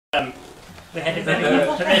We had a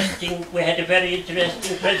very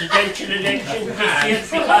interesting presidential election this year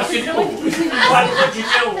because what would you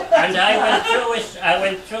do? And I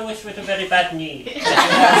went through it with a very bad knee. And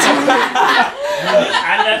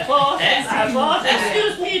I thought,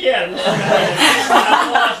 excuse me there, I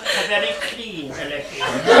thought a very clean election.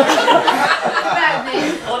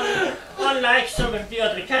 Unlike some of the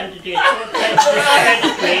other candidates who tried to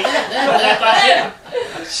discredit me when I got in.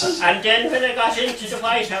 And then when I got into the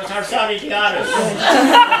White House, or sorry, the Honours.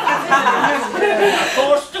 Of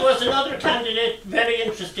course, there was another candidate very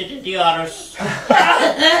interested in the Honours.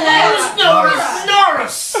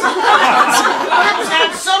 Norris! Who's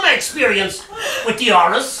had some experience with the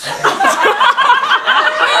Honours.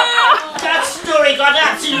 That story got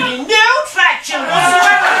absolutely no traction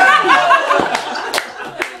whatsoever.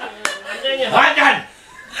 And then you had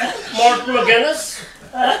Martin McGuinness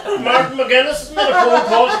made a phone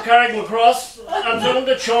call to Carrick-Macross and told him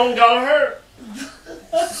that Sean Gallagher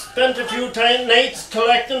spent a few nights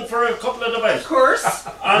collecting for a couple of devices. Of course.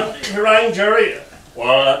 And he rang Jerry.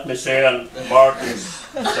 Well, let me say on Martin's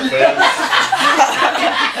defence.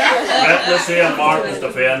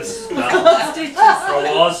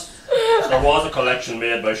 There was a collection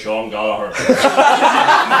made by Sean Gallagher. There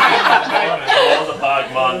was a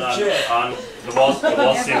bag man and there was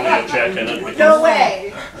seemingly a check in it. No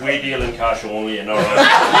way! We deal in cash only in our life.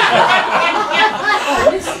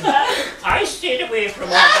 I stayed away from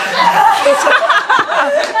all that.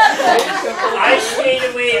 I stayed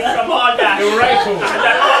away from all that. You're right, and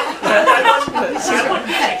I won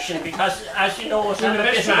the election because, as you know, I'm a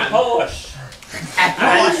bit of a poet.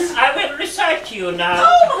 I will recite to you now a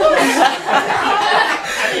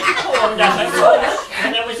little poem that I wrote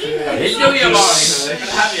when I was in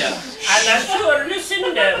and I'm sure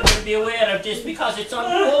listener will be aware of this because it's on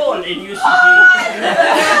the wall in UCD.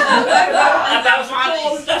 About a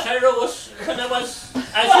poem that I wrote when I was,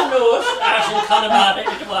 as you know, out in Connemara in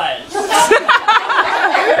the wilds.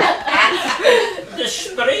 The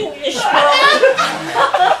spring is sprung,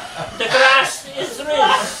 the grass is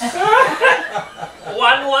rich.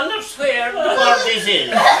 One wonders where the bird is in.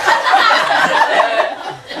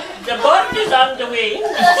 The bird is on the wing.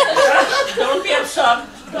 Don't be absurd,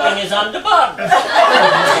 the wing is on the bird.